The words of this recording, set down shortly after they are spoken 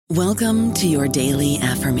Welcome to your daily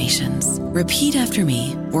affirmations. Repeat after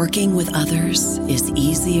me. Working with others is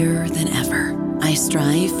easier than ever. I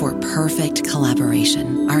strive for perfect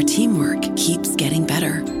collaboration. Our teamwork keeps getting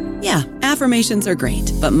better. Yeah, affirmations are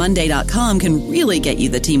great, but Monday.com can really get you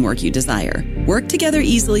the teamwork you desire. Work together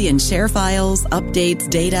easily and share files, updates,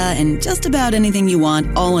 data, and just about anything you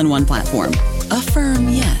want all in one platform. Affirm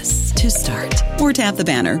yes to start, or tap the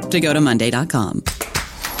banner to go to Monday.com.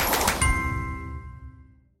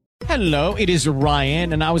 Hello, it is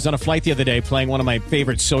Ryan, and I was on a flight the other day playing one of my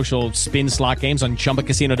favorite social spin slot games on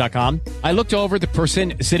ChumbaCasino.com. I looked over at the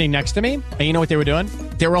person sitting next to me, and you know what they were doing?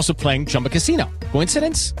 They were also playing Chumba Casino.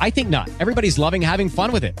 Coincidence? I think not. Everybody's loving having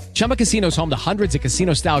fun with it. Chumba Casino is home to hundreds of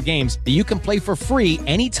casino-style games that you can play for free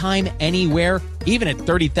anytime, anywhere, even at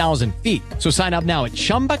 30,000 feet. So sign up now at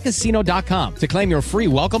ChumbaCasino.com to claim your free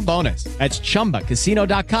welcome bonus. That's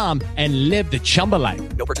ChumbaCasino.com and live the Chumba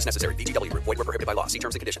life. No purchase necessary. VGW. Void where prohibited by law. See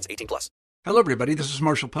terms and conditions. 18+. Hello, everybody. This is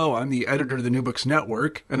Marshall Poe. I'm the editor of the New Books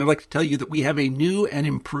Network, and I'd like to tell you that we have a new and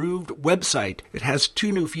improved website. It has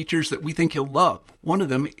two new features that we think you'll love. One of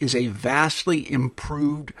them is a vastly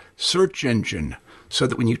improved search engine, so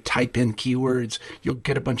that when you type in keywords, you'll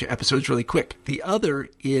get a bunch of episodes really quick. The other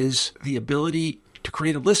is the ability to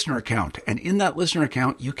create a listener account. And in that listener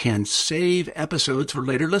account, you can save episodes for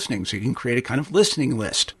later listening. So you can create a kind of listening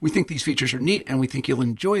list. We think these features are neat, and we think you'll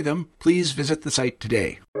enjoy them. Please visit the site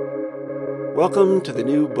today. Welcome to the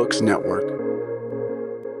New Books Network.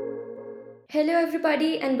 Hello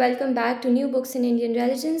everybody and welcome back to New Books in Indian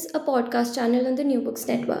Religions, a podcast channel on the New Books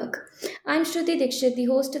Network. I'm Shruti Dikshit, the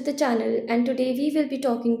host of the channel, and today we will be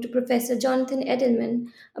talking to Professor Jonathan Edelmann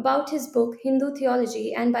about his book Hindu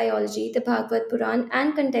Theology and Biology, the Bhagavad Purana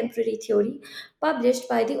and Contemporary Theory, published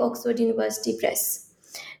by the Oxford University Press.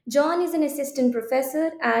 John is an assistant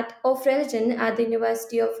professor of religion at the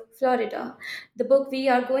University of Florida. The book we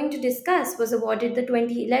are going to discuss was awarded the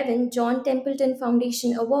 2011 John Templeton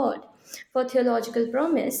Foundation Award for Theological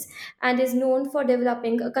Promise and is known for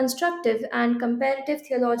developing a constructive and comparative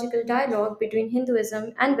theological dialogue between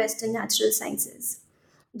Hinduism and Western natural sciences.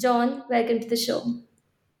 John, welcome to the show.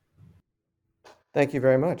 Thank you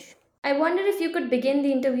very much. I wonder if you could begin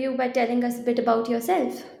the interview by telling us a bit about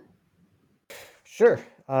yourself. Sure.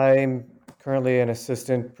 I'm currently an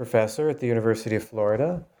assistant professor at the University of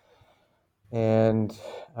Florida, and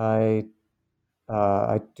I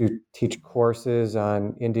do teach courses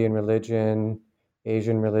on Indian religion,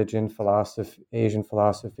 Asian philosophy, Asian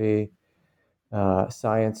philosophy,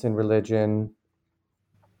 science and religion.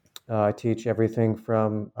 I teach everything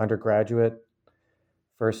from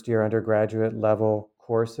first-year undergraduate level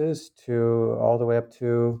courses to all the way up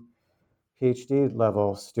to PhD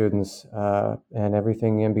level students and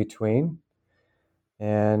everything in between.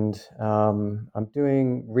 And I'm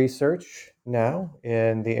doing research now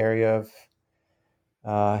in the area of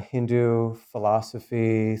Hindu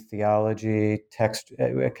philosophy, theology,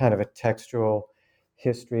 kind of a textual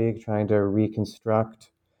history, trying to reconstruct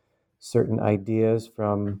certain ideas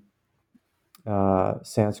from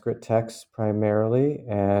Sanskrit texts primarily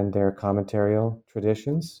and their commentarial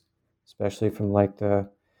traditions, especially from like the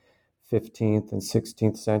 15th and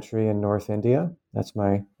 16th century in North India. That's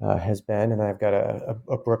has been, and I've got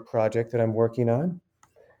a book project that I'm working on.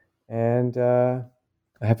 And I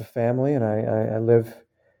have a family, and I live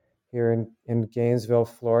here in Gainesville,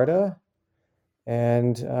 Florida.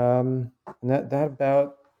 And that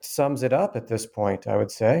about sums it up at this point, I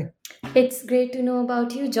would say. It's great to know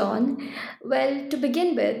about you, John. Well, to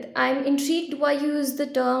begin with, I'm intrigued why you use the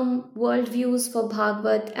term worldviews for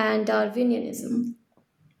Bhagavad and Darwinianism.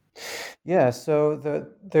 Yeah, so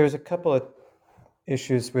there's a couple of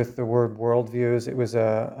issues with the word worldviews. It was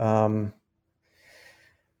a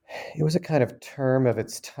kind of term of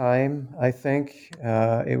its time, I think.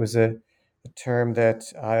 It was a term that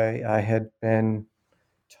I had been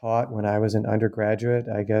taught when I was an undergraduate.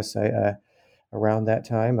 I guess around that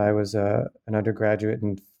time I was an undergraduate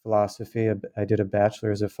in philosophy. I did a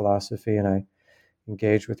bachelor's of philosophy, and I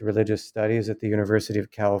engaged with religious studies at the University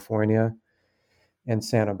of California in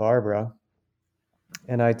Santa Barbara.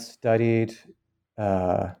 And I'd studied,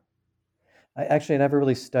 I never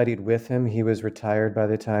really studied with him. He was retired by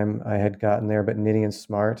the time I had gotten there, but Ninian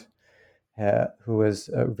Smart, who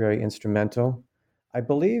was very instrumental. I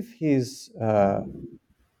believe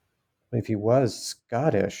if he was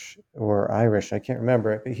Scottish or Irish, I can't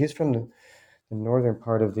remember, but he's from the northern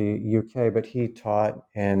part of the UK, but he taught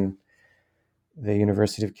in the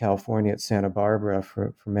University of California at Santa Barbara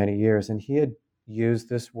for many years. And he had used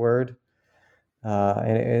this word,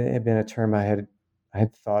 and it had been a term I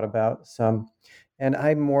had thought about some, and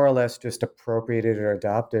I more or less just appropriated or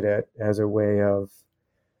adopted it as a way of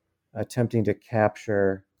attempting to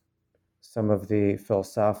capture some of the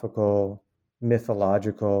philosophical,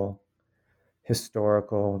 mythological,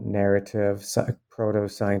 historical, narrative,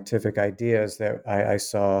 proto-scientific ideas that I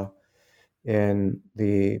saw in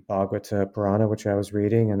the Bhagavata Purana, which I was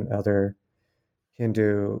reading, and other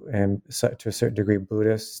Hindu and to a certain degree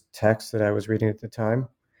Buddhist texts that I was reading at the time.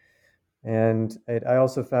 And I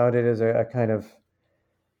also found it as a kind of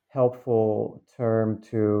helpful term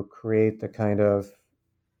to create the kind of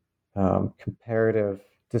comparative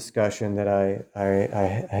discussion that I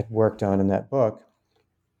had worked on in that book,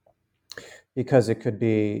 because it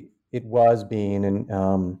was being,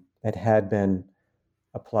 and it had been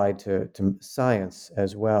applied to science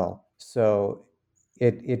as well. So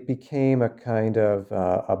it became a kind of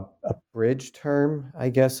a bridge term, I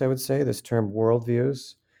guess I would say, this term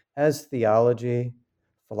worldviews, as theology,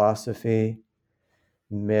 philosophy,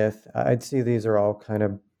 myth. I'd see these are all kind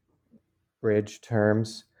of bridge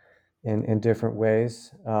terms in different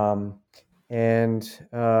ways. And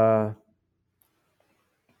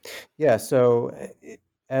yeah, so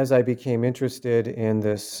as I became interested in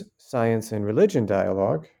this science and religion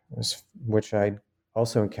dialogue, which I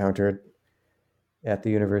also encountered at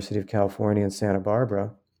the University of California in Santa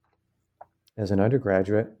Barbara as an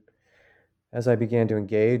undergraduate, as I began to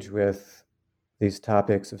engage with these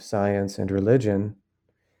topics of science and religion,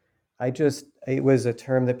 it was a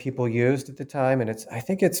term that people used at the time, and I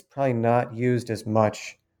think it's probably not used as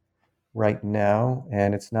much right now,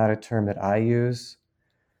 and it's not a term that I use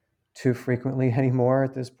too frequently anymore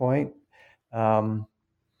at this point.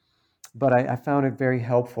 But I found it very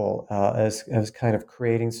helpful as kind of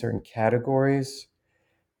creating certain categories,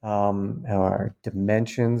 or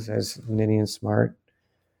dimensions, as Ninian Smart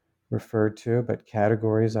referred to, but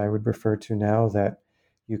categories I would refer to now, that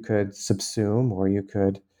you could subsume or you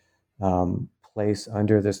could place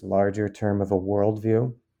under this larger term of a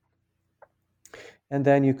worldview. And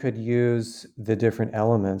then you could use the different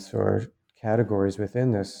elements or categories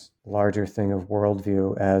within this larger thing of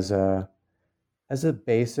worldview as a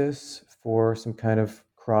basis for some kind of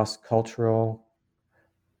cross-cultural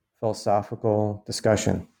philosophical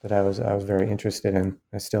discussion that I was very interested in.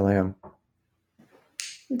 I still am.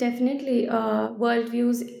 Definitely,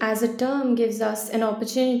 worldviews as a term gives us an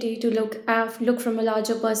opportunity to look from a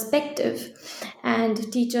larger perspective,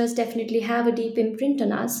 and teachers definitely have a deep imprint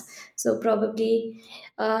on us. So probably,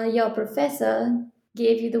 your professor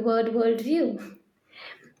gave you the word worldview.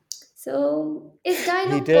 So, is He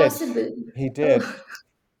dialogue did. possible? He did. Oh,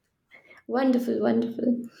 wonderful,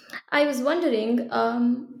 wonderful. I was wondering,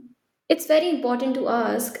 it's very important to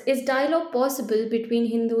ask, is dialogue possible between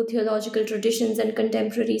Hindu theological traditions and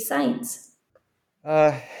contemporary science?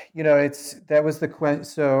 Uh, that was the question.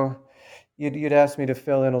 So you'd asked me to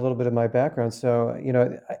fill in a little bit of my background. So,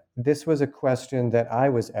 this was a question that I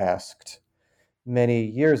was asked many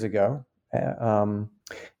years ago.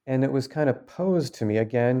 And it was kind of posed to me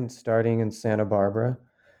again, starting in Santa Barbara.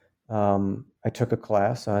 I took a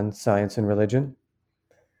class on science and religion.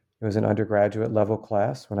 It was an undergraduate level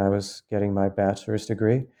class when I was getting my bachelor's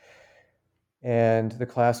degree. And the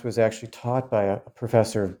class was actually taught by a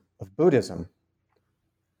professor of Buddhism.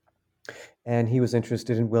 And he was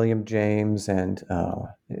interested in William James and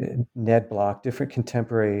Ned Block, different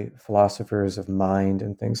contemporary philosophers of mind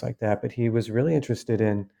and things like that. But he was really interested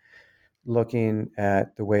in looking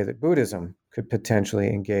at the way that Buddhism could potentially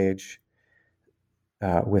engage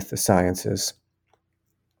with the sciences.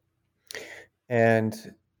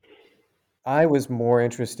 And I was more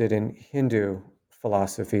interested in Hindu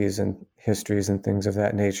philosophies and histories and things of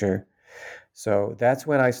that nature. So that's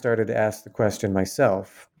when I started to ask the question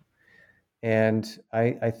myself. And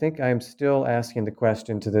I think I'm still asking the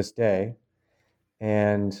question to this day.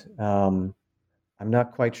 And I'm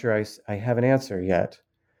not quite sure I have an answer yet.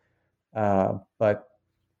 But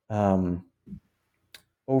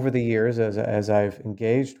over the years, as I've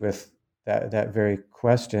engaged with that very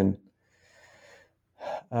question,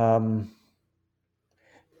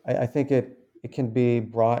 I think it can be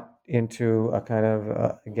brought into a kind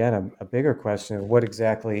of again a bigger question of what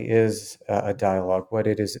exactly is a dialogue, what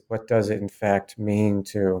does it in fact mean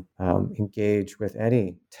to engage with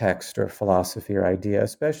any text or philosophy or idea,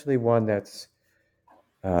 especially one that's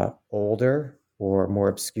older or more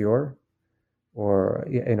obscure or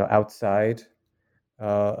outside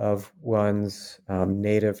of one's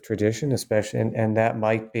native tradition, especially, and that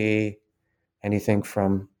might be anything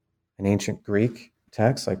from an ancient Greek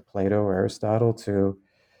text like Plato or Aristotle to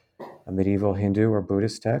a medieval Hindu or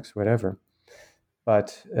Buddhist text, whatever.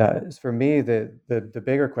 But for me, the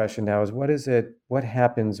bigger question now is what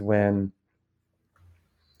happens when,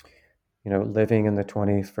 living in the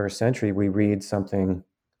 21st century, we read something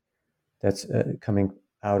that's coming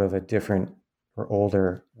out of a different or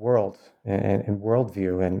older world and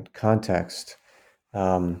worldview and context.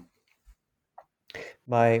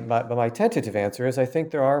 My tentative answer is I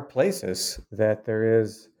think there are places that there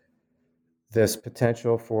is this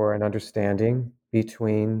potential for an understanding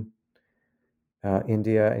between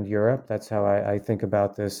India and Europe. That's how I think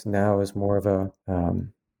about this now, as more of a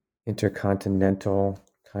intercontinental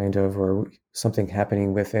kind of, or something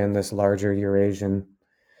happening within this larger Eurasian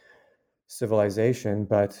civilization.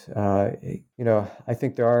 But I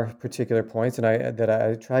think there are particular points, and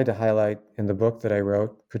I tried to highlight in the book that I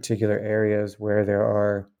wrote, particular areas where there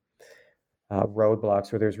are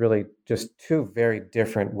roadblocks, where there's really just two very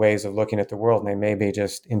different ways of looking at the world, and they may be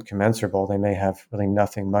just incommensurable. They may have really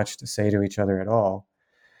nothing much to say to each other at all.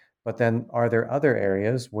 But then, are there other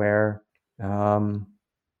areas where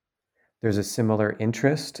there's a similar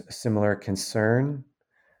interest, a similar concern,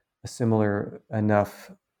 a similar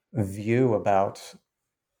enough view about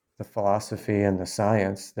the philosophy and the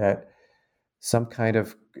science that some kind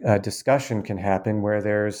of discussion can happen where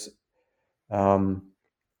there's an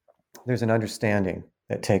understanding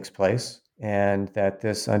that takes place, and that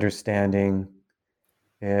this understanding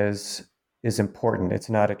is important. It's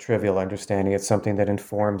not a trivial understanding. It's something that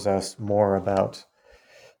informs us more about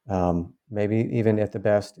maybe even at the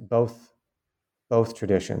best both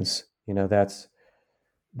traditions.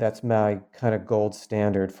 That's my kind of gold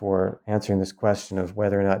standard for answering this question of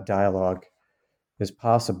whether or not dialogue is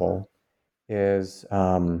possible. Is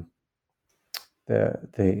the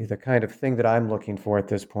kind of thing that I'm looking for at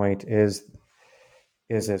this point is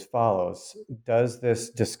as follows. Does this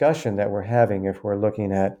discussion that we're having, if we're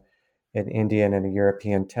looking at an Indian and a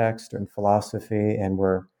European text and philosophy, and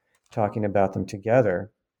we're talking about them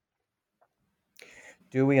together,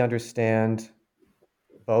 do we understand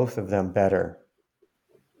both of them better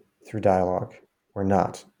through dialogue or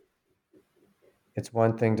not? It's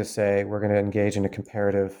one thing to say we're going to engage in a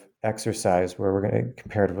comparative exercise where we're going to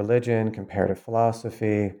comparative religion, comparative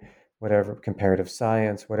philosophy, whatever, comparative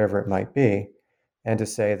science, whatever it might be, and to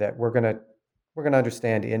say that we're going to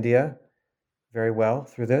understand India very well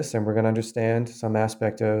through this, and we're going to understand some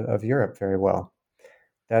aspect of Europe very well.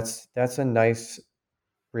 That's a nice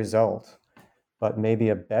result. But maybe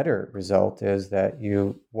a better result is that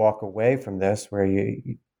you walk away from this where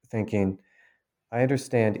you thinking, I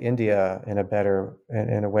understand India in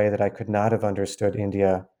a way that I could not have understood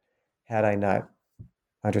India had I not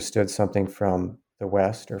understood something from the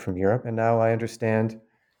West or from Europe. And now I understand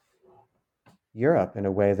Europe in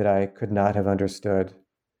a way that I could not have understood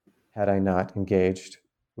had I not engaged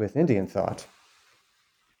with Indian thought.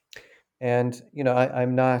 And,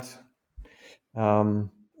 I'm not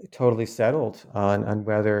totally settled on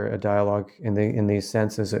whether a dialogue in these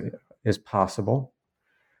senses is possible,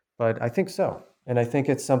 but I think so. And I think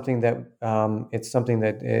it's something that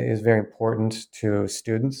is very important to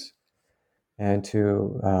students and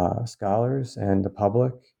to scholars and the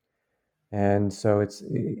public, and so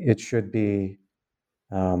it should be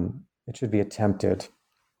attempted.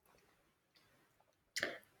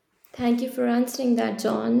 Thank you for answering that,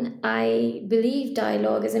 John. I believe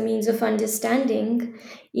dialogue as a means of understanding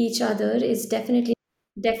each other is definitely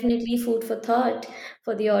food for thought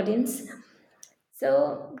for the audience.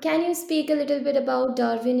 So, can you speak a little bit about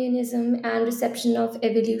Darwinianism and reception of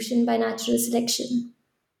evolution by natural selection?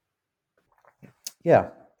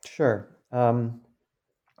 Yeah, sure.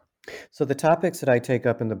 So the topics that I take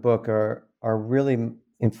up in the book are really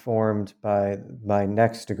informed by my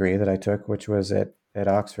next degree that I took, which was at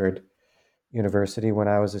Oxford University when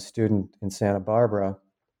I was a student in Santa Barbara.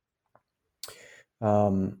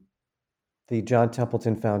 The John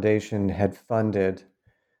Templeton Foundation had funded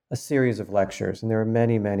a series of lectures, and there were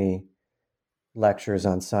many, many lectures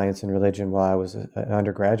on science and religion while I was an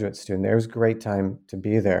undergraduate student. It was a great time to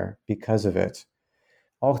be there because of it.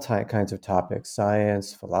 All kinds of topics: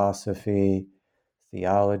 science, philosophy,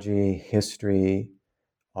 theology, history,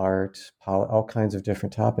 art, all kinds of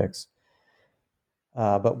different topics.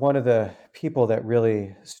 But one of the people that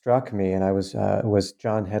really struck me, and was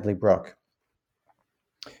John Hedley Brooke,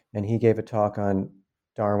 and he gave a talk on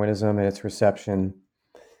Darwinism and its reception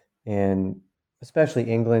in especially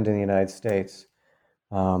England and the United States,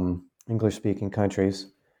 English-speaking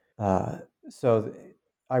countries. So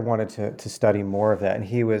I wanted to study more of that, and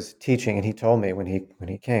he was teaching, and he told me when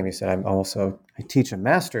he came, he said, I teach a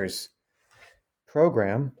master's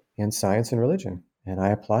program in science and religion, and I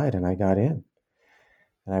applied, and I got in,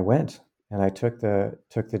 and I went, and I took the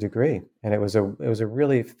degree, and it was a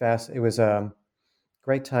really it was a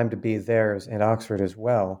great time to be there in Oxford as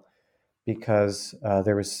well, because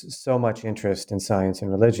there was so much interest in science and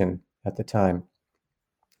religion at the time.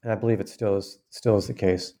 and I believe it still is the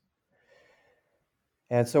case.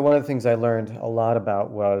 And so one of the things I learned a lot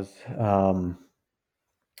about was the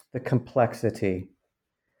complexity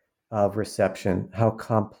of reception, how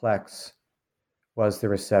complex was the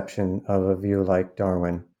reception of a view like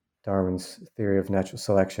Darwin's theory of natural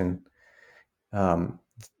selection,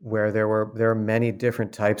 where there are many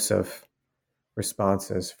different types of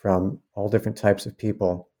responses from all different types of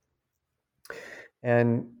people,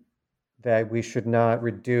 and that we should not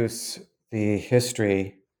reduce the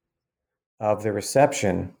history of the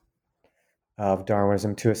reception of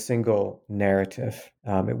Darwinism to a single narrative.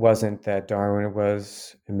 It wasn't that Darwin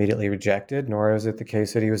was immediately rejected, nor is it the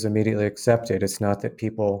case that he was immediately accepted. It's not that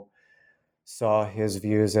people saw his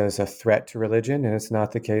views as a threat to religion, and it's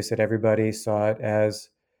not the case that everybody saw it as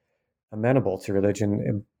amenable to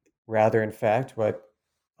religion. Rather, in fact, what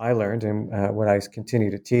I learned and what I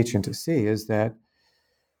continue to teach and to see is that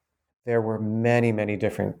there were many, many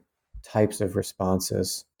different types of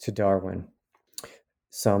responses to Darwin.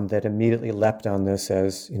 Some that immediately leapt on this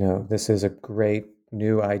as, this is a great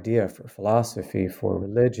new idea for philosophy, for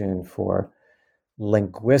religion, for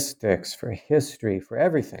linguistics, for history, for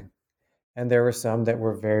everything. And there were some that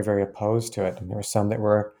were very, very opposed to it. And there were some that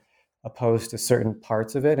were opposed to certain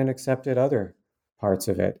parts of it and accepted other parts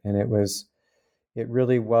of it. And it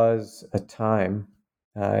really was a time,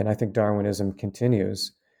 and I think Darwinism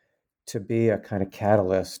continues to be a kind of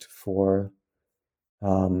catalyst for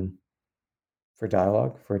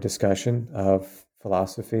dialogue, for discussion of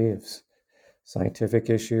philosophy, of scientific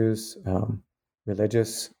issues,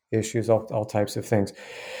 religious issues, all types of things.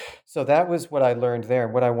 So that was what I learned there,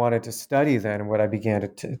 and what I wanted to study then, and what I began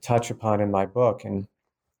to touch upon in my book, and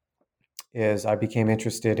is I became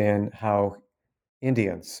interested in how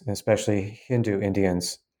Indians, especially Hindu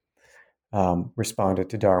Indians, responded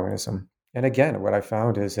to Darwinism. And again, what I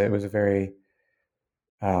found is that it was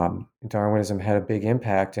Darwinism had a big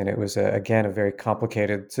impact, and it was, again, a very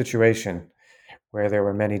complicated situation where there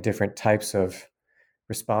were many different types of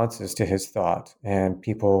responses to his thought, and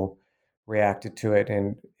people reacted to it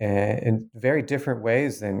in very different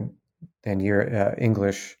ways than your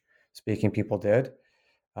English-speaking people did.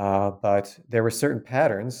 But there were certain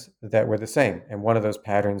patterns that were the same. And one of those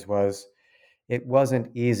patterns was it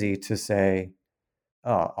wasn't easy to say,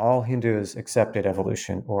 all Hindus accepted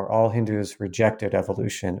evolution, or all Hindus rejected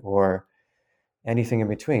evolution, or anything in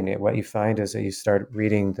between. What you find is that you start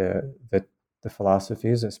reading the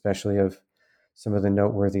philosophies, especially of some of the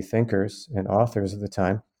noteworthy thinkers and authors of the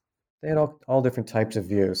time. They had all different types of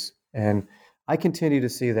views. And I continue to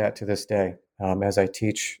see that to this day. As I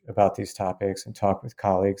teach about these topics and talk with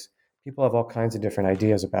colleagues, people have all kinds of different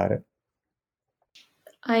ideas about it.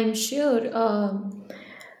 I'm sure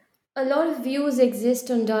a lot of views exist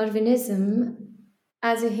on Darwinism.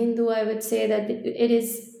 As a Hindu, I would say that it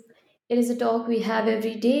is a talk we have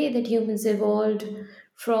every day that humans evolved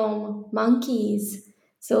from monkeys.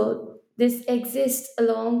 So this exists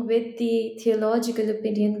along with the theological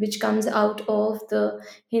opinion which comes out of the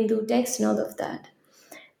Hindu text and all of that.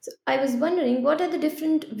 So I was wondering, what are the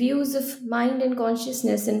different views of mind and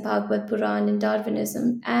consciousness in Bhagavad Puran and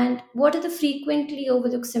Darwinism, and what are the frequently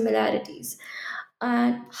overlooked similarities?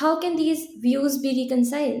 And how can these views be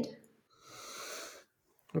reconciled?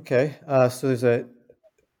 Okay, so there's a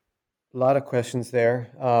lot of questions there.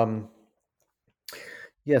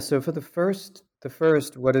 Yeah, so for the first,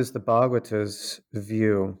 what is the Bhagavata's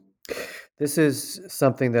view? This is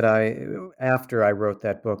something that after I wrote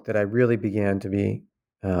that book, that I really began to be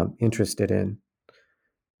interested in.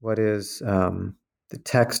 What is the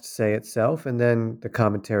text say itself, and then the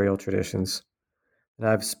commentarial traditions. And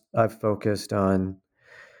I've focused on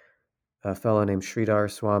a fellow named Sridhar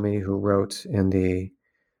Swami, who wrote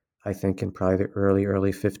I think in probably the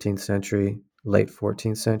early 15th century, late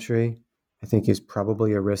 14th century. I think he's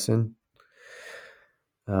probably a Rissan.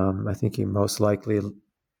 I think he most likely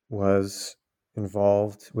was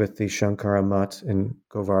involved with the Shankara Mutt in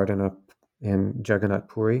Govardhana in Jagannath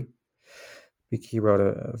Puri. He wrote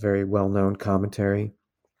a very well-known commentary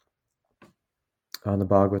on the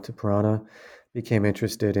Bhagavata Purana. Became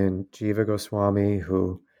interested in Jiva Goswami,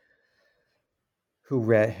 who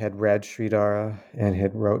had read Sridhara and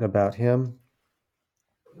had wrote about him.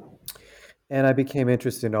 And I became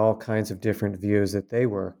interested in all kinds of different views that they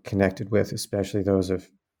were connected with, especially those of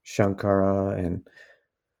Shankara and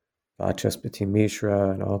Vachaspati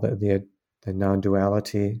Mishra and all the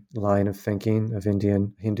non-duality line of thinking of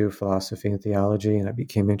Indian Hindu philosophy and theology. And I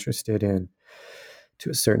became interested in, to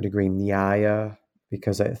a certain degree, Nyaya,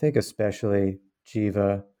 because I think especially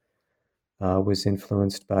Jiva was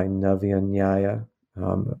influenced by Navya Nyaya,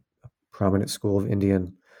 a prominent school of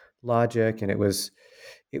Indian logic, and it was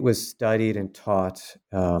it was studied and taught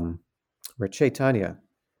where Chaitanya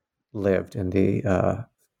lived in the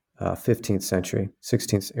 15th century,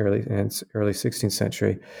 16th, early 16th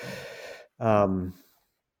century. And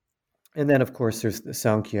then, of course, there's the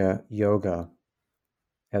Sankhya Yoga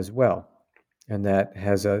as well. And that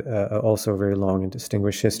has also a very long and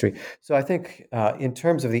distinguished history. So I think in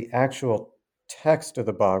terms of the actual text of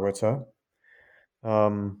the Bhagavata,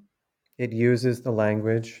 it uses the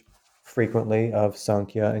language frequently of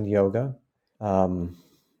Sankhya and Yoga. And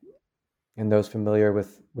those familiar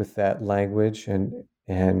with that language and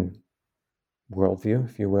worldview,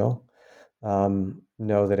 if you will,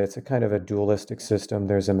 know that it's a kind of a dualistic system.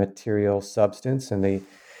 There's a material substance, and they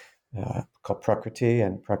called Prakriti,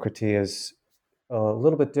 and Prakriti is a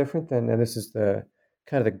little bit different than, and this is the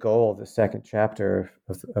kind of the goal of the second chapter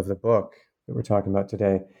of the book that we're talking about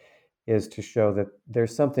today, is to show that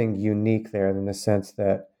there's something unique there in the sense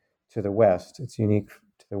that to the West, it's unique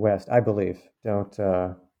to the West, I believe.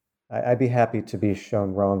 I'd be happy to be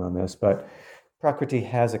shown wrong on this, but Prakriti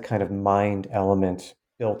has a kind of mind element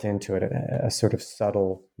built into it, a sort of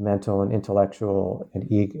subtle mental and intellectual and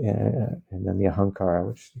and then the ahankara,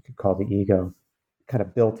 which you could call the ego, kind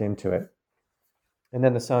of built into it. And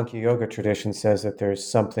then the Sankhya Yoga tradition says that there's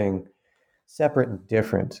something separate and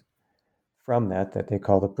different from that they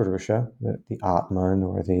call the Purusha, the Atman,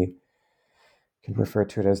 or you can refer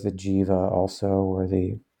to it as the Jiva also, or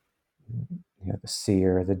the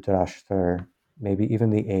seer, the Drashtar, maybe even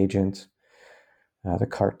the agent, the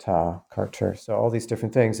Kartar. So all these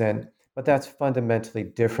different things. But that's fundamentally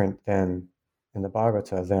different than in the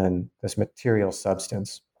Bhagavata than this material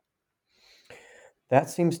substance. That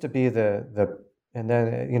seems to be the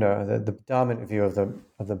dominant view of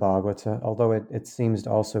the Bhagavata, although it seems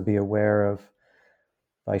to also be aware of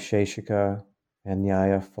Vaisheshika and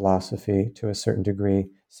Nyaya philosophy to a certain degree,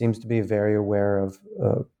 seems to be very aware of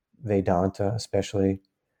Vedanta, especially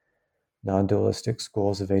non-dualistic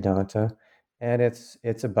schools of Vedanta. And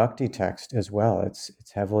it's a bhakti text as well. It's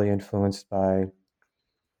heavily influenced by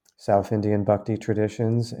South Indian bhakti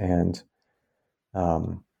traditions and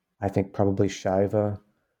I think probably Shaiva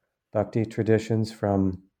bhakti traditions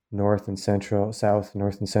from North and Central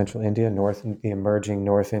India, the emerging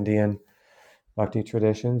North Indian bhakti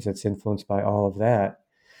traditions. It's influenced by all of that.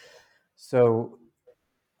 So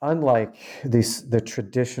unlike the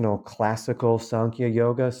traditional classical Sankhya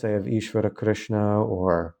Yoga, say of Ishvara Krishna,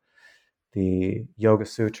 or the Yoga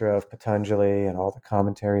Sutra of Patanjali and all the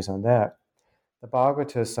commentaries on that, the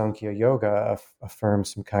Bhagavata Sankhya Yoga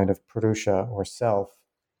affirms some kind of Purusha or self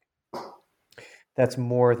that's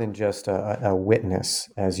more than just a witness,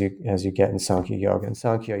 as you get in Sankhya Yoga. In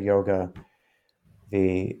Sankhya Yoga,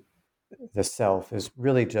 the self is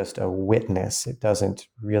really just a witness. It doesn't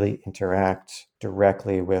really interact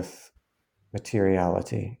directly with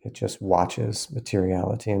materiality. It just watches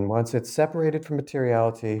materiality. And once it's separated from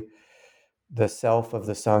materiality, the self of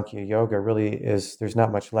the Sankhya Yoga really there's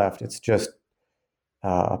not much left. It's just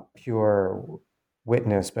a pure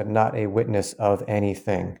witness, but not a witness of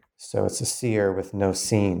anything. So it's a seer with no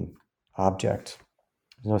seen object,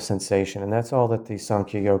 no sensation. And that's all that the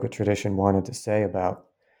Sankhya Yoga tradition wanted to say about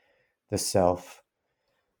the self,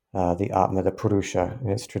 the Atma, the Purusha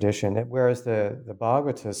in its tradition. Whereas the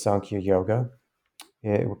Bhagavata Sankhya Yoga,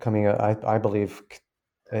 I believe,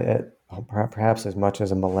 perhaps as much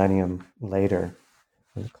as a millennium later,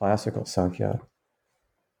 in the classical Sankhya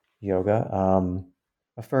Yoga,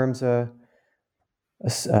 affirms a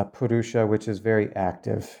Purusha which is very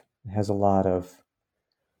active. It has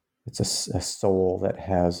it's a soul that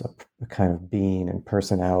has a kind of being and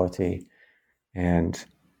personality. And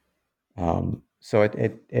so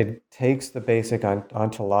it takes the basic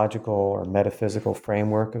ontological or metaphysical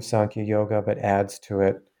framework of Sankhya Yoga, but adds to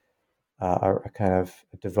it a kind of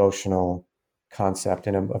a devotional concept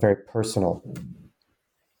and a very personal,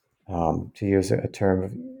 to use a term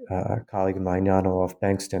of a colleague of mine, Jan Olof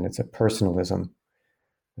Bengtsson, it's a personalism.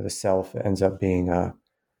 The self ends up being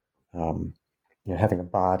having a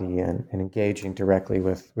body and engaging directly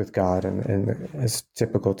with God, and as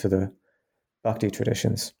typical to the bhakti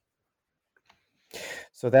traditions.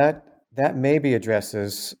 So that maybe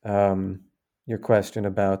addresses your question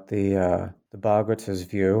about the Bhagavata's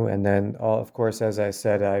view, and then, of course, as I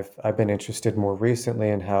said, I've been interested more recently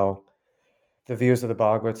in how the views of the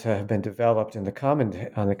Bhagavata have been developed in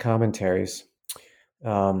on the commentaries.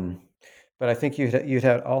 But I think you'd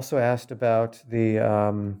had also asked about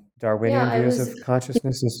the Darwinian views of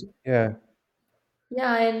consciousness. Yeah.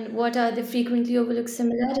 Yeah, and what are the frequently overlooked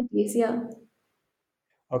similarities? Yeah.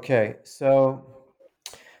 Okay, so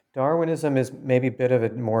Darwinism is maybe a bit of a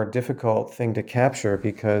more difficult thing to capture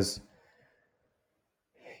because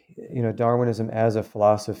Darwinism as a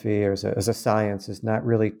philosophy or as a science is not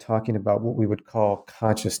really talking about what we would call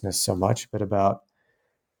consciousness so much, but about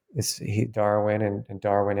Darwin and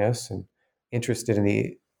Darwinists and interested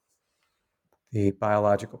in the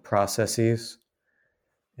biological processes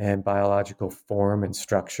and biological form and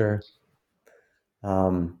structure,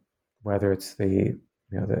 whether it's the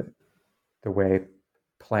way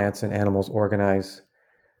plants and animals organize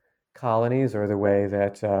colonies or the way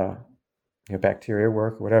that bacteria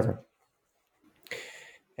work or whatever.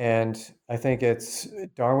 And I think it's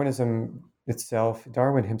Darwinism itself.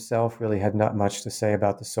 Darwin himself really had not much to say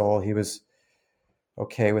about the soul. He was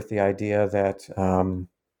okay with the idea that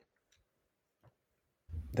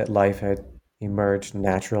that life had emerged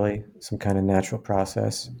naturally, some kind of natural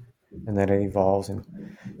process, and that it evolves and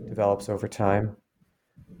develops over time.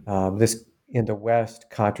 This in the West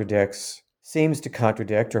seems to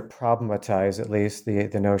contradict or problematize at least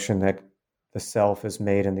the notion that the self is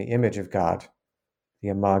made in the image of God, the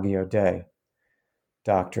Imago Dei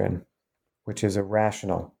doctrine, which is a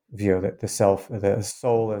rational view that the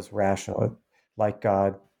soul is rational. Like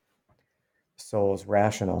God, the soul is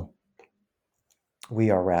rational. We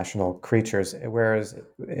are rational creatures, whereas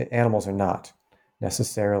animals are not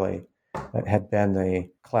necessarily. That had been the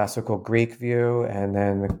classical Greek view, and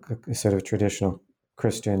then the sort of traditional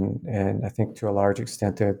Christian, and I think to a large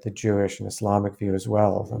extent the Jewish and Islamic view as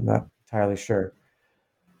well. I'm not entirely sure.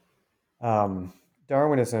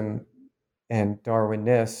 Darwinism and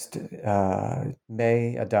Darwinist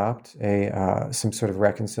may adopt some sort of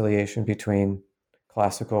reconciliation between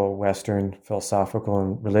classical Western philosophical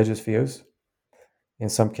and religious views in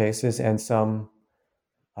some cases, and some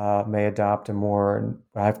may adopt a more,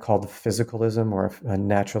 what I've called physicalism or a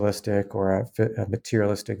naturalistic or a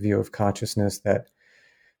materialistic view of consciousness that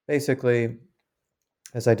basically,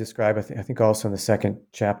 as I describe, I think also in the second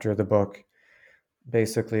chapter of the book,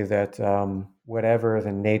 basically that whatever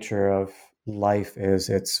the nature of life is,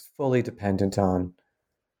 it's fully dependent on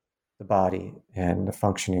the body and the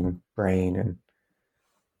functioning brain, and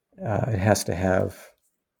it has to have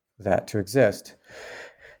that to exist.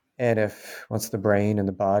 And if once the brain and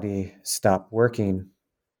the body stop working,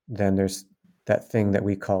 then there's that thing that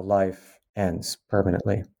we call life ends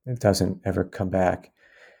permanently. It doesn't ever come back.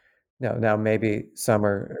 Now maybe some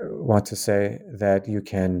want to say that you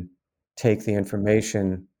can take the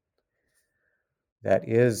information that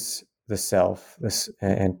is the self,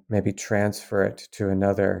 and maybe transfer it to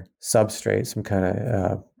another substrate, some kind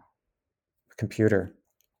of computer,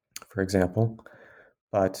 for example.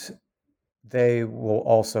 But they will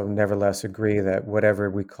also nevertheless agree that whatever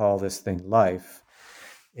we call this thing life,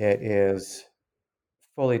 it is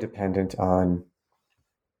fully dependent on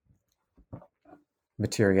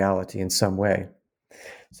materiality in some way.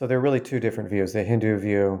 So there are really two different views. The Hindu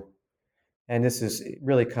view, and this is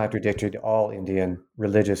really contradictory to all Indian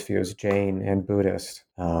religious views, Jain and Buddhist.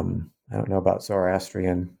 I don't know about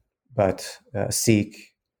Zoroastrian, but Sikh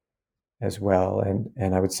as well.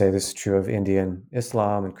 And I would say this is true of Indian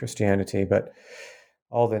Islam and Christianity, but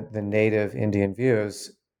all the native Indian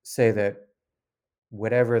views say that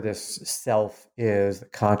whatever this self is, the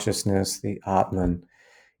consciousness, the Atman,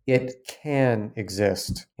 it can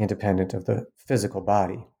exist independent of the physical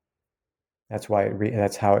body. That's why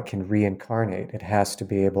that's how it can reincarnate. It has to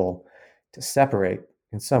be able to separate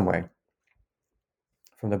in some way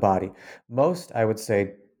from the body. Most, I would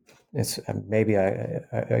say, it's maybe I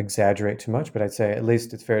exaggerate too much, but I'd say at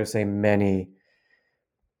least it's fair to say many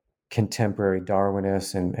contemporary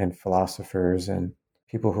Darwinists and philosophers and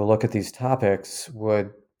people who look at these topics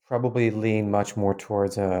would probably lean much more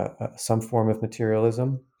towards some form of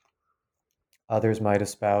materialism. Others might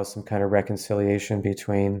espouse some kind of reconciliation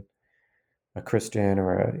between a Christian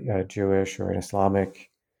or a Jewish or an Islamic,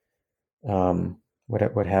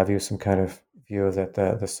 what have you, some kind of view that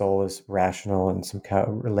the soul is rational and some kind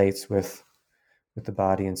of relates with the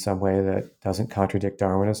body in some way that doesn't contradict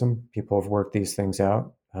Darwinism. People have worked these things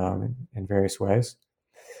out in various ways.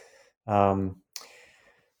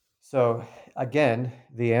 So again,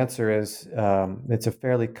 the answer is it's a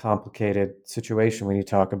fairly complicated situation when you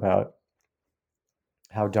talk about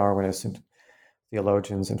how Darwinists and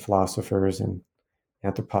theologians and philosophers and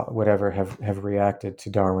whatever have reacted to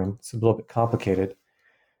Darwin. It's a little bit complicated.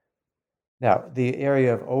 Now, the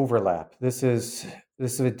area of overlap. This is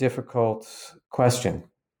a difficult question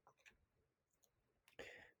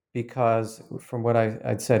because, from what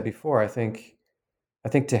I'd said before, I think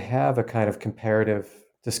to have a kind of comparative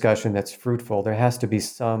discussion that's fruitful, there has to be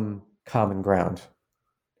some common ground.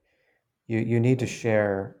 You need to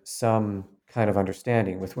share some kind of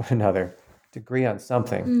understanding with one another, to agree on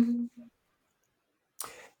something. Mm-hmm.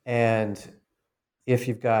 And if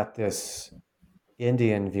you've got this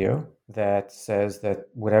Indian view that says that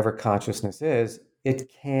whatever consciousness is, it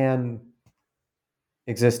can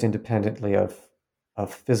exist independently of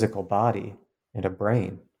physical body and a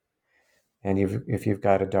brain. And if you've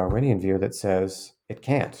got a Darwinian view that says it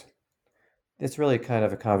can't, it's really kind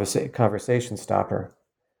of a conversation stopper.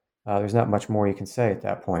 There's not much more you can say at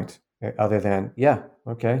that point, other than, yeah,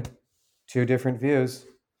 okay, two different views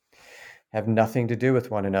have nothing to do with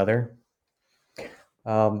one another.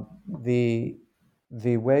 The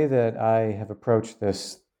way that I have approached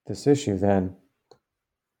this issue then,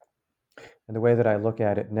 and the way that I look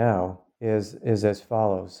at it now, is as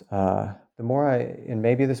follows. The more and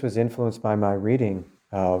maybe this was influenced by my reading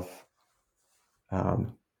of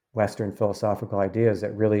Western philosophical ideas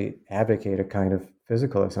that really advocate a kind of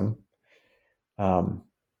physicalism or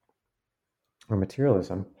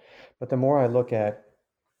materialism, but the more I look at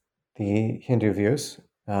the Hindu views,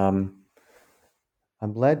 I'm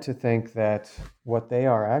led to think that what they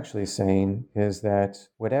are actually saying is that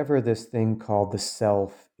whatever this thing called the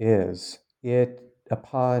self is, it,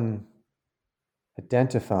 upon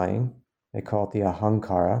identifying, they call it the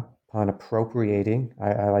ahankara, upon appropriating,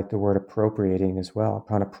 I like the word appropriating as well,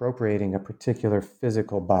 upon appropriating a particular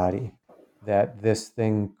physical body, that this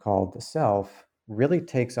thing called the self really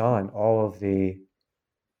takes on all of the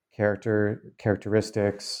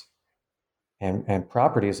characteristics and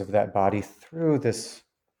properties of that body through this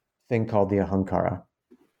thing called the ahankara,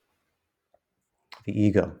 the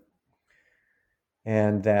ego.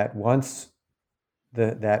 And that once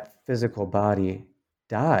that physical body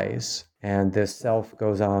dies and this self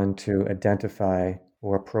goes on to identify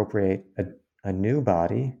or appropriate a new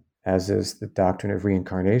body, as is the doctrine of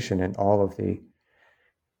reincarnation in all of the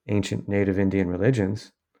ancient native Indian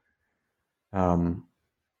religions,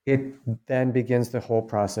 it then begins the whole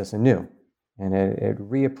process anew. And it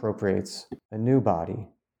reappropriates a new body.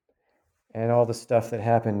 And all the stuff that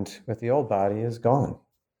happened with the old body is gone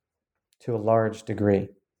to a large degree.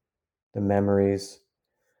 The memories,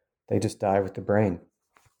 they just die with the brain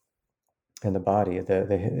and the body,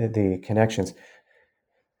 the connections.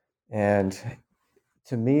 And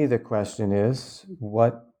to me, the question is,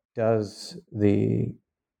 what do the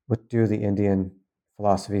Indian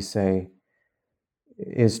philosophies say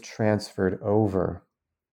is transferred over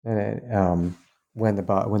and when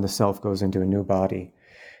the self goes into a new body?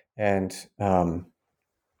 And I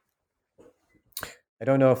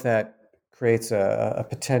don't know if that creates a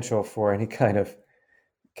potential for any kind of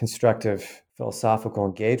constructive philosophical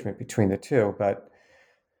engagement between the two, but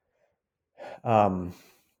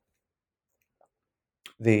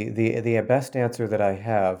the best answer that I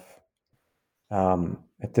have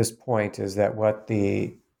at this point is that what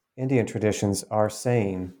the Indian traditions are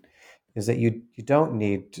saying is that you don't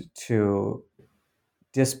need to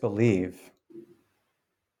disbelieve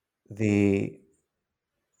the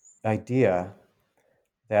idea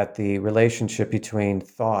that the relationship between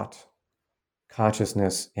thought,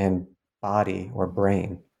 consciousness, and body or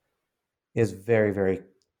brain is very, very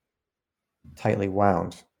tightly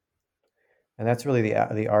wound. And that's really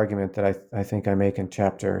the argument that I think I make in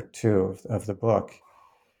chapter 2 of the book,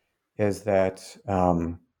 is that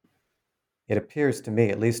it appears to me,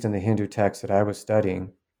 at least in the Hindu text that I was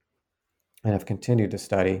studying and have continued to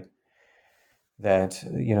study, that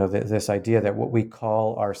this idea that what we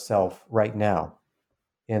call ourself right now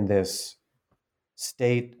in this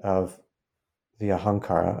state of the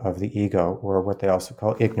ahankara, of the ego, or what they also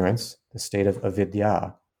call ignorance, the state of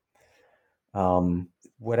avidya,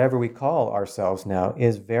 whatever we call ourselves now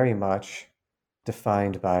is very much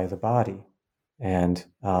defined by the body. And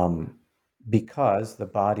because the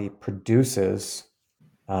body produces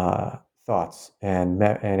thoughts and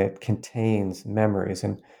it contains memories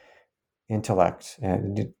and intellect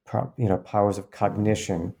and powers of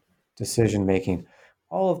cognition, decision making,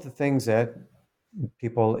 all of the things that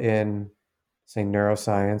people in, say,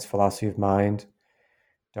 neuroscience, philosophy of mind,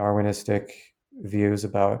 Darwinistic views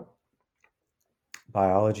about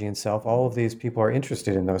biology and self, all of these people are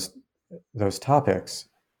interested in those topics,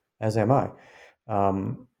 as am I.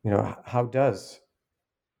 How does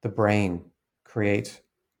the brain create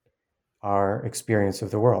our experience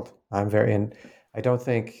of the world? And I don't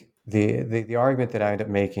think the argument that I end up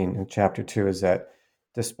making in chapter 2 is that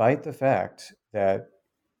despite the fact that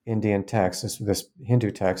Indian texts, this Hindu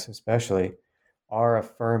text especially, are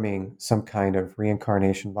affirming some kind of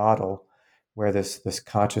reincarnation model where this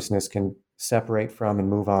consciousness can separate from and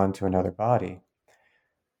move on to another body.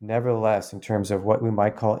 Nevertheless, in terms of what we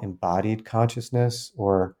might call embodied consciousness,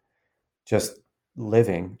 or just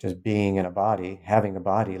living, just being in a body, having a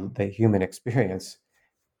body, the human experience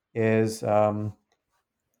is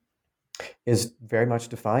is very much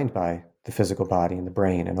defined by the physical body and the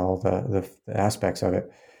brain and all the aspects of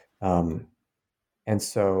it. Um, and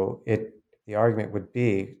so the argument would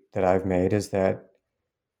be that I've made is that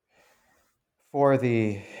for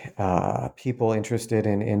the people interested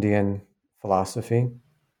in Indian philosophy,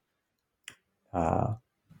 uh,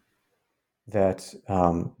 that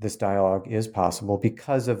this dialogue is possible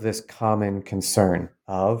because of this common concern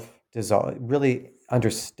of really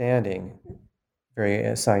understanding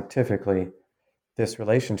very scientifically this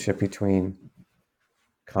relationship between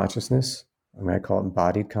consciousness, I mean, I call it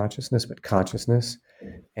embodied consciousness, but consciousness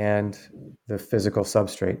and the physical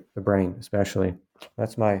substrate, the brain especially.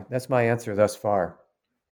 That's my answer thus far.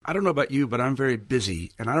 I don't know about you, but I'm very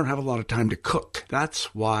busy and I don't have a lot of time to cook.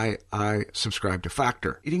 That's why I subscribe to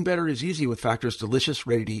Factor. Eating better is easy with Factor's delicious,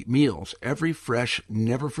 ready-to-eat meals. Every fresh,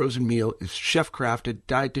 never frozen meal is chef-crafted,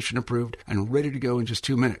 dietitian approved, and ready to go in just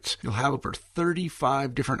 2 minutes. You'll have over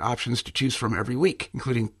 35 different options to choose from every week,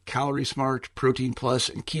 including Calorie Smart, Protein Plus,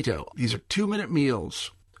 and Keto. These are 2-minute meals.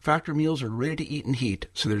 Factor meals are ready to eat and heat,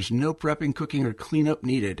 so there's no prepping, cooking, or cleanup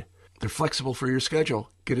needed. They're flexible for your schedule.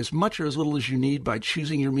 Get as much or as little as you need by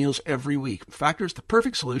choosing your meals every week. Factor is the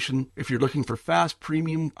perfect solution if you're looking for fast,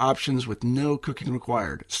 premium options with no cooking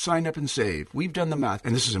required. Sign up and save. We've done the math,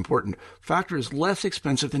 and this is important. Factor is less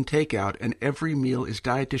expensive than takeout, and every meal is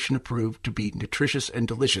dietitian approved to be nutritious and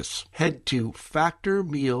delicious. Head to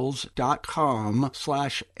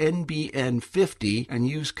factormeals.com/NBN50 and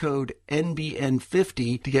use code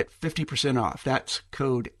NBN50 to get 50% off. That's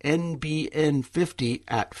code NBN50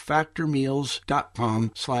 at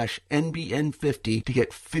factormeals.com/NBN50 to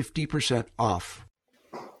get 50% off.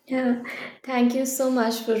 Yeah, thank you so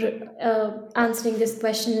much for answering this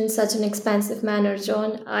question in such an expansive manner,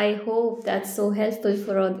 John. I hope that's so helpful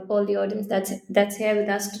for all the audience that's here with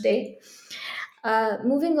us today.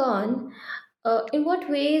 Moving on, in what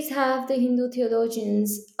ways have the Hindu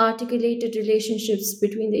theologians articulated relationships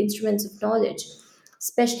between the instruments of knowledge,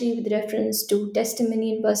 especially with reference to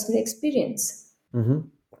testimony and personal experience? Mm-hmm.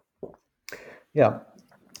 Yeah.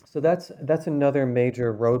 So that's another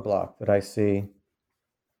major roadblock that I see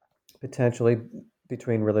potentially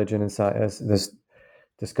between religion and science, this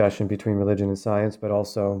discussion between religion and science, but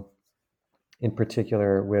also in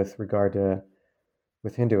particular with regard to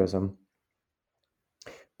with Hinduism,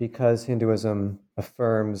 because Hinduism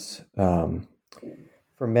affirms,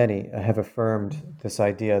 for many have affirmed this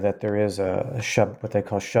idea that there is what they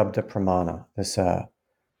call Shabda Pramana, this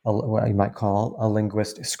what you might call a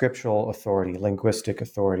scriptural authority, linguistic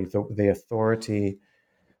authority, the authority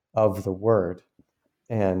of the word,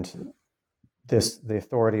 and the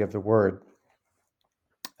authority of the word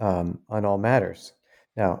on all matters.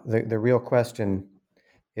 Now, the real question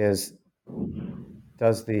is,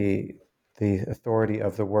 does the authority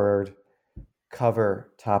of the word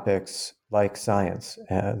cover topics like science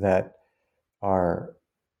that are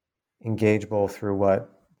engageable through what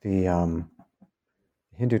the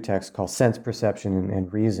Hindu texts call sense perception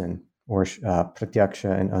and reason, or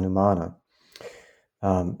pratyaksha and anumana?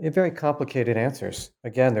 Very complicated answers.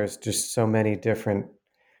 Again, there's just so many different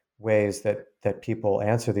ways that people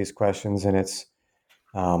answer these questions, and it's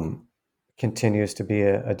continues to be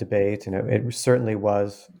a debate, and it certainly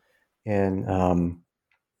was in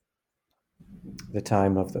the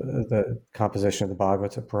time of the composition of the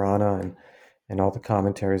Bhagavata, Purana, and all the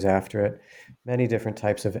commentaries after it. Many different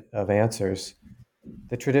types of answers.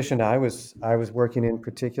 The tradition I was working in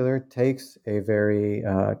particular takes a very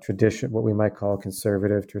what we might call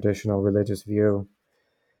conservative, traditional religious view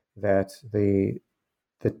that the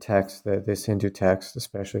text, this Hindu text,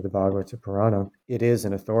 especially the Bhagavata Purana, it is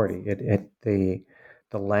an authority. The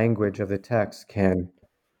language of the text can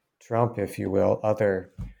trump, if you will,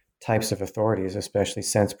 other types of authorities, especially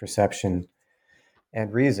sense perception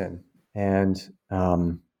and reason. And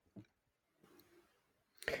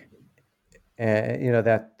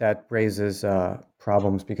that raises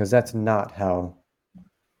problems, because that's not how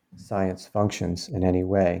science functions in any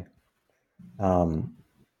way.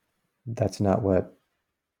 That's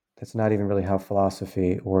not even really how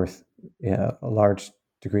philosophy or a large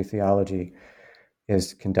degree theology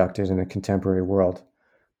is conducted in a contemporary world.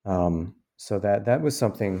 So that was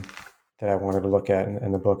something that I wanted to look at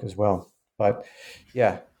in the book as well. But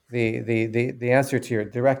yeah, the answer to your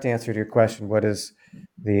direct answer to your question, what is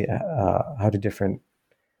how do different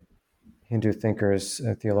Hindu thinkers,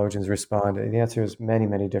 theologians respond? The answer is many,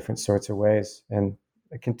 many different sorts of ways, and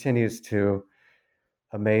it continues to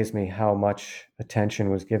amaze me how much attention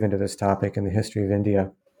was given to this topic in the history of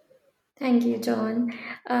India. Thank you, John.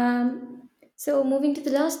 So, moving to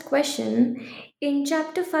the last question, in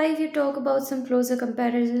chapter 5, you talk about some closer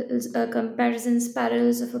comparisons,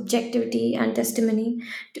 parallels of objectivity and testimony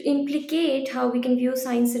to implicate how we can view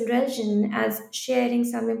science and religion as sharing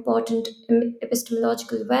some important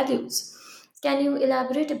epistemological values. Can you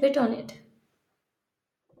elaborate a bit on it?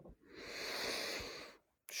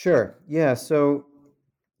 Sure. Yeah. So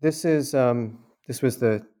this was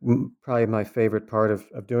probably my favorite part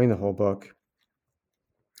of doing the whole book.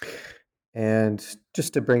 And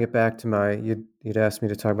just to bring it back to you'd asked me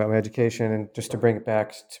to talk about my education, and just to bring it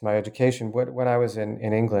back to my education, when I was in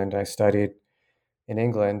England, I studied in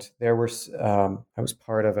England. I was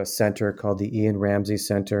part of a center called the Ian Ramsey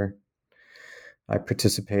Center. I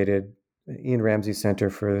participated Ian Ramsey Center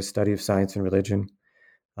for the Study of Science and Religion.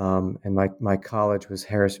 And my college was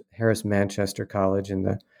Harris Manchester College, and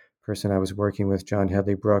the person I was working with, John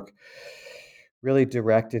Hedley Brooke, really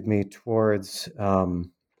directed me towards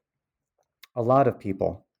a lot of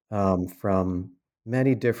people from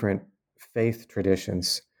many different faith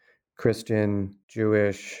traditions: Christian,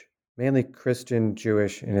 Jewish, mainly Christian,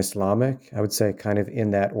 Jewish, and Islamic. I would say kind of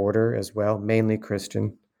in that order as well, mainly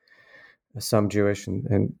Christian, some Jewish,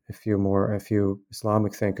 and a few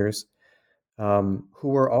Islamic thinkers, who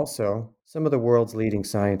were also some of the world's leading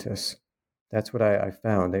scientists. That's what I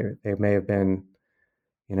found. They may have been,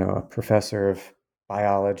 a professor of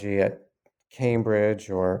biology at Cambridge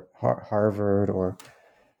or Harvard, or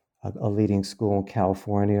a leading school in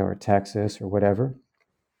California or Texas or whatever.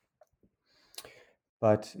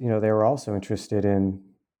 But they were also interested in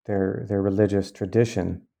their religious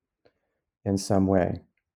tradition in some way,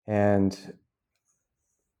 and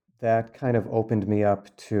that kind of opened me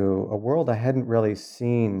up to a world I hadn't really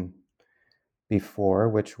seen before,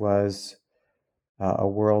 which was a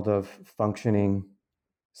world of functioning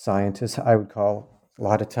scientists. I would call a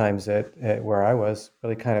lot of times at where I was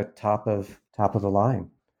really kind of top of the line,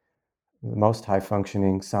 the most high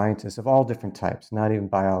functioning scientists of all different types, not even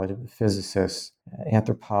biologists, physicists,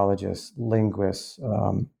 anthropologists, linguists,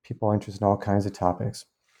 people interested in all kinds of topics.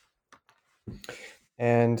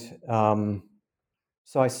 And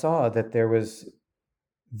so I saw that there was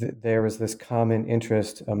this common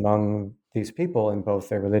interest among these people in both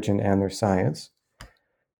their religion and their science.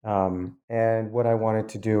 And what I wanted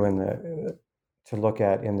to do to look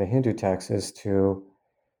at in the Hindu text is to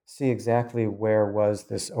see exactly where was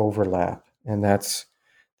this overlap. And that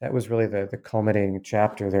was really the culminating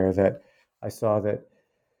chapter there, that I saw that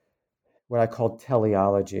what I called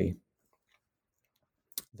teleology,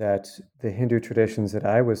 that the Hindu traditions that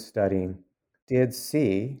I was studying did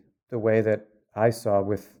see the way that I saw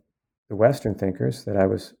with the Western thinkers that I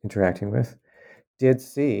was interacting with, did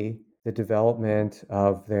see the development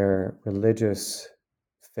of their religious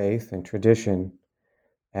faith and tradition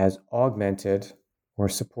as augmented or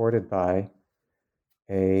supported by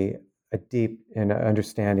a deep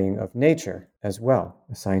understanding of nature as well,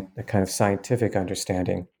 a kind of scientific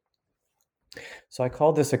understanding. So I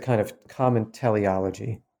called this a kind of common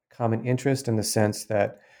teleology, common interest in the sense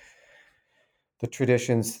that the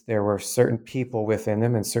traditions, there were certain people within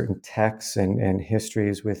them and certain texts and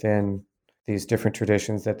histories within these different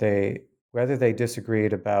traditions that whether they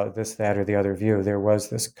disagreed about this, that, or the other view, there was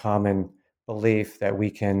this common belief that we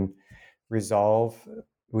can resolve,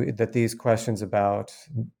 that these questions about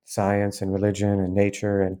science and religion and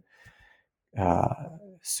nature and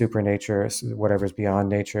supernature, whatever's beyond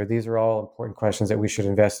nature, these are all important questions that we should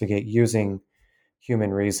investigate using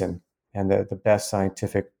human reason and the best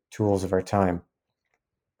scientific tools of our time.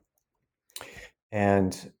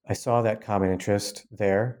 And I saw that common interest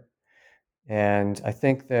there. And I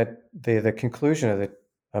think that the conclusion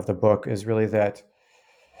of the book is really that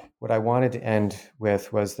what I wanted to end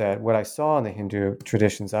with was that what I saw in the Hindu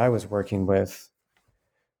traditions I was working with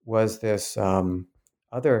was this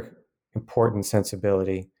other important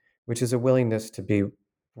sensibility, which is a willingness to be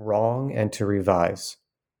wrong and to revise.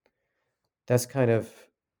 That's kind of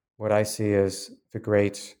what I see as the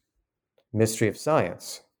great mystery of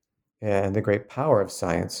science and the great power of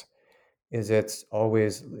science, is it's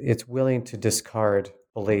willing to discard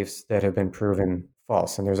beliefs that have been proven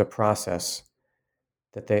false. And there's a process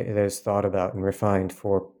that is thought about and refined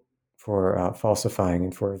for falsifying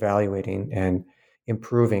and for evaluating and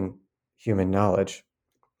improving human knowledge.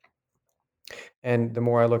 And the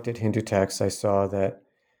more I looked at Hindu texts, I saw that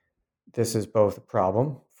this is both a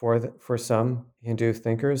problem for some Hindu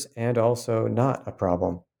thinkers and also not a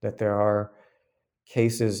problem, that there are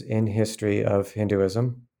cases in the history of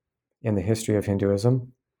Hinduism,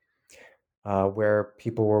 where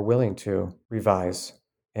people were willing to revise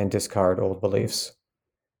and discard old beliefs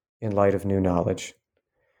in light of new knowledge.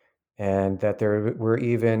 And that there were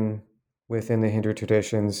even within the Hindu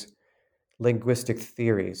traditions linguistic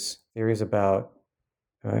theories about,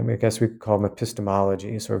 I guess we could call them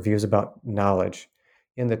epistemologies or views about knowledge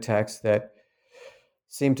in the text that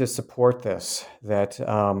seem to support this, that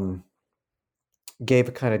gave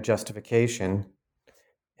a kind of justification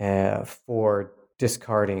for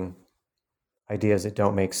discarding ideas that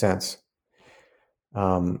don't make sense,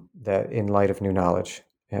 that in light of new knowledge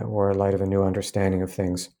or in light of a new understanding of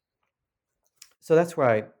things. So that's where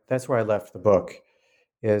I left the book,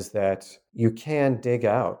 is that you can dig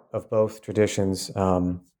out of both traditions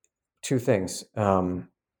two things: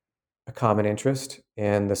 a common interest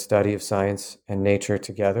in the study of science and nature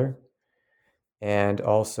together, and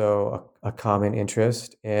also a common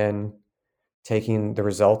interest in taking the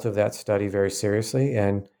result of that study very seriously,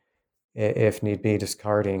 and if need be,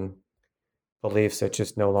 discarding beliefs that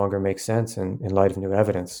just no longer make sense in light of new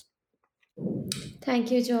evidence. Thank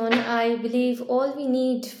you, John. I believe all we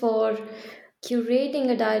need for curating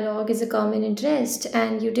a dialogue is a common interest,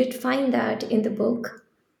 and you did find that in the book.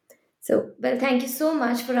 So, well, thank you so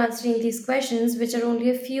much for answering these questions, which are only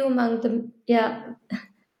a few among them. Yeah,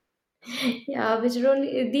 yeah, which are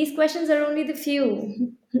only, these questions are only the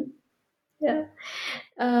few. Yeah.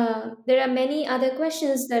 There are many other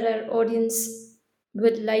questions that our audience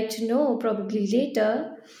would like to know probably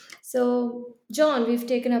later. So, John, we've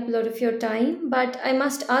taken up a lot of your time, but I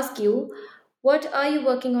must ask you, what are you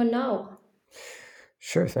working on now?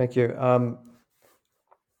 Sure, thank you.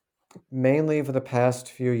 Mainly for the past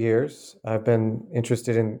few years, I've been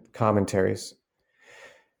interested in commentaries,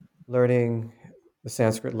 learning the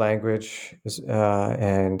Sanskrit language,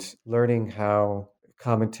 and learning how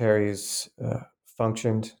commentaries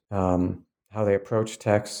functioned, how they approach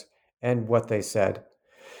texts, and what they said.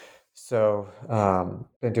 So,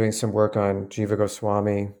 been doing some work on Jiva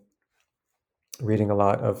Goswami, reading a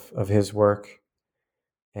lot of his work,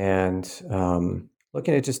 and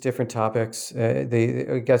looking at just different topics.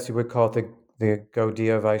 I guess you would call it the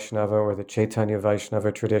Gaudiya Vaishnava or the Chaitanya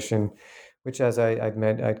Vaishnava tradition, which, as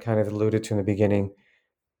I'd kind of alluded to in the beginning,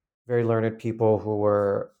 very learned people who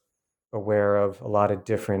were aware of a lot of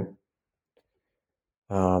different,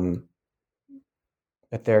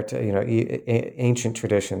 ancient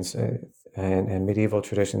traditions and medieval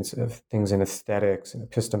traditions of things in aesthetics and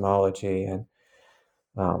epistemology and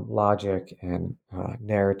logic and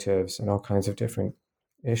narratives and all kinds of different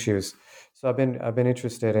issues. So I've been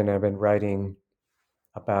interested, and I've been writing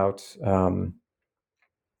about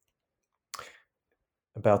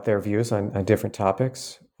their views on different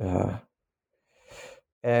topics.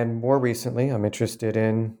 And more recently, I'm interested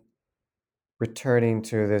in returning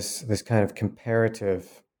to this kind of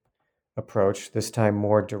comparative approach, this time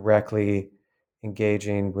more directly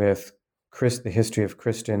engaging with the history of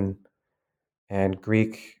Christian and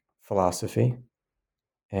Greek philosophy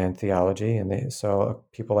and theology. And so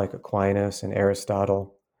people like Aquinas and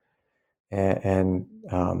Aristotle and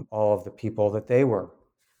all of the people that they were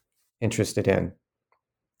interested in.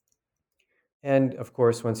 And of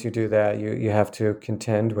course, once you do that, you have to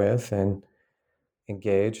contend with and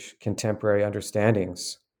engage contemporary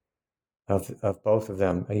understandings of both of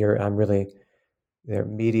them. They're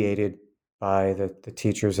mediated by the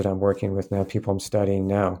teachers that I'm working with now, people I'm studying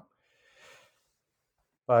now.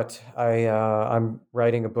 But I'm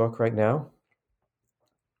writing a book right now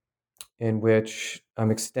in which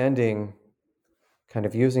I'm extending, kind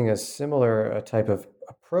of using a similar type of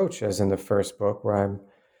approach as in the first book, where I'm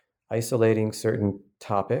isolating certain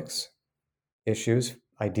topics, issues,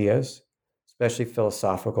 ideas, especially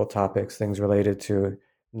philosophical topics, things related to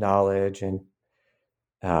knowledge and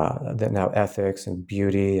that now ethics and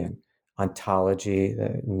beauty and ontology,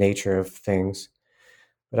 the nature of things.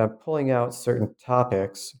 But I'm pulling out certain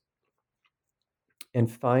topics and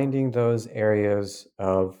finding those areas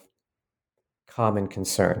of common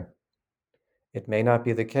concern. It may not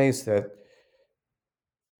be the case that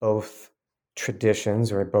both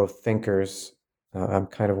traditions or both thinkers, I'm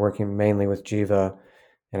kind of working mainly with Jiva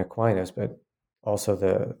and Aquinas, but also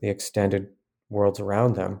the extended worlds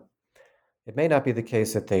around them. It may not be the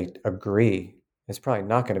case that they agree. It's probably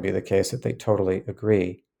not going to be the case that they totally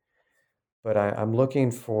agree. But I'm looking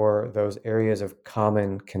for those areas of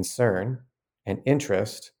common concern and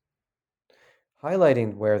interest,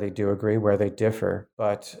 highlighting where they do agree, where they differ,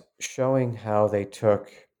 but showing how they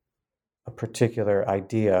took a particular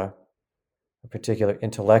idea, a particular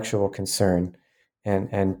intellectual concern,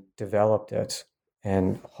 and developed it.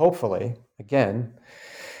 And hopefully, again,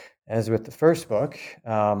 as with the first book,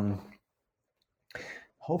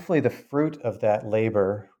 hopefully the fruit of that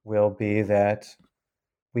labor will be that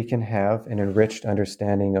we can have an enriched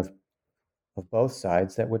understanding of both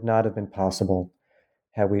sides that would not have been possible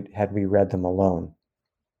had we read them alone.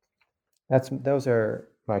 Those are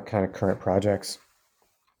my kind of current projects.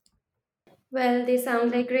 Well, they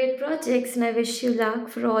sound like great projects, and I wish you luck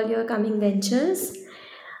for all your coming ventures.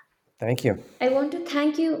 Thank you. I want to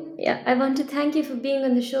thank you. Yeah, I want to thank you for being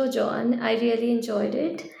on the show, John. I really enjoyed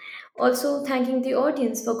it. Also, thanking the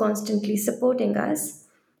audience for constantly supporting us.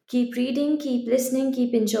 Keep reading, keep listening,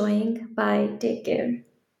 keep enjoying. Bye. Take care.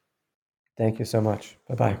 Thank you so much.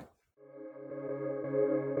 Bye-bye.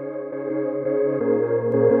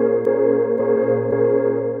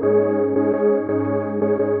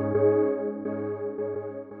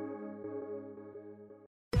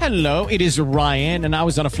 Hello, it is Ryan, and I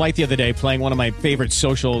was on a flight the other day playing one of my favorite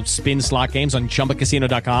social spin slot games on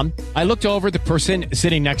ChumbaCasino.com. I looked over at the person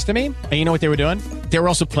sitting next to me, and you know what they were doing? They were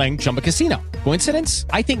also playing Chumba Casino. Coincidence?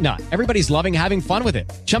 I think not. Everybody's loving having fun with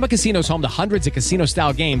it. Chumba Casino is home to hundreds of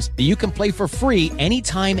casino-style games that you can play for free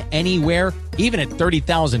anytime, anywhere, even at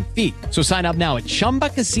 30,000 feet. So sign up now at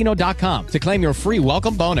ChumbaCasino.com to claim your free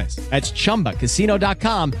welcome bonus. That's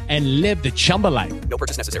ChumbaCasino.com and live the Chumba life. No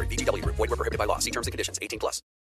purchase necessary. VGW Group. Void were prohibited by law. See terms and conditions. 18+.